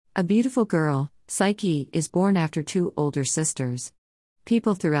A beautiful girl, Psyche, is born after two older sisters.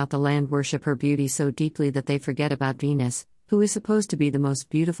 People throughout the land worship her beauty so deeply that they forget about Venus, who is supposed to be the most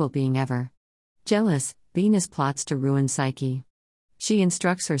beautiful being ever. Jealous, Venus plots to ruin Psyche. She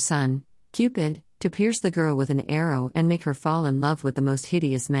instructs her son, Cupid, to pierce the girl with an arrow and make her fall in love with the most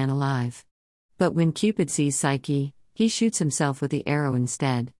hideous man alive. But when Cupid sees Psyche, he shoots himself with the arrow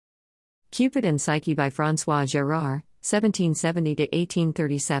instead. Cupid and Psyche by François Gérard,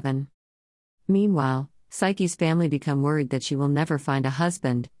 1770–1837. Meanwhile, Psyche's family become worried that she will never find a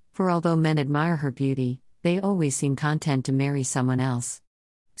husband, for although men admire her beauty, they always seem content to marry someone else.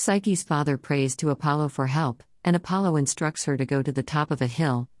 Psyche's father prays to Apollo for help, and Apollo instructs her to go to the top of a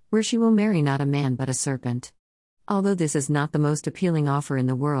hill, where she will marry not a man but a serpent. Although this is not the most appealing offer in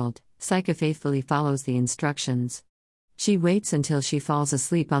the world, Psyche faithfully follows the instructions. She waits until she falls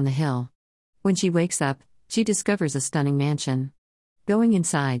asleep on the hill. When she wakes up, she discovers a stunning mansion. Going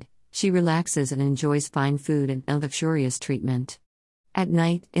inside, she relaxes and enjoys fine food and luxurious treatment. At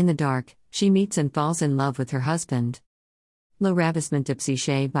night, in the dark, she meets and falls in love with her husband. Le Ravissement de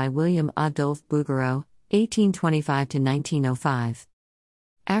Psyché by William Adolphe Bouguereau, 1825–1905.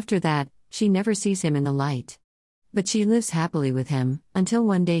 After that, she never sees him in the light. But she lives happily with him, until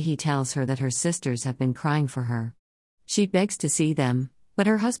one day he tells her that her sisters have been crying for her. She begs to see them, but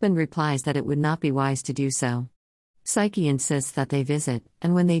her husband replies that it would not be wise to do so. Psyche insists that they visit,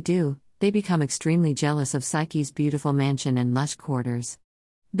 and when they do, they become extremely jealous of Psyche's beautiful mansion and lush quarters.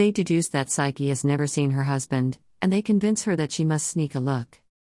 They deduce that Psyche has never seen her husband, and they convince her that she must sneak a look.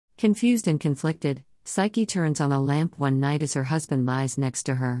 Confused and conflicted, Psyche turns on a lamp one night as her husband lies next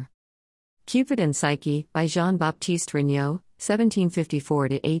to her. Cupid and Psyche, by Jean-Baptiste Regnault,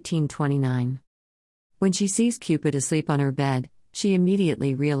 1754–1829. When she sees Cupid asleep on her bed, she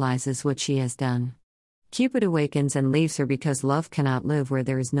immediately realizes what she has done. Cupid awakens and leaves her because love cannot live where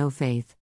there is no faith.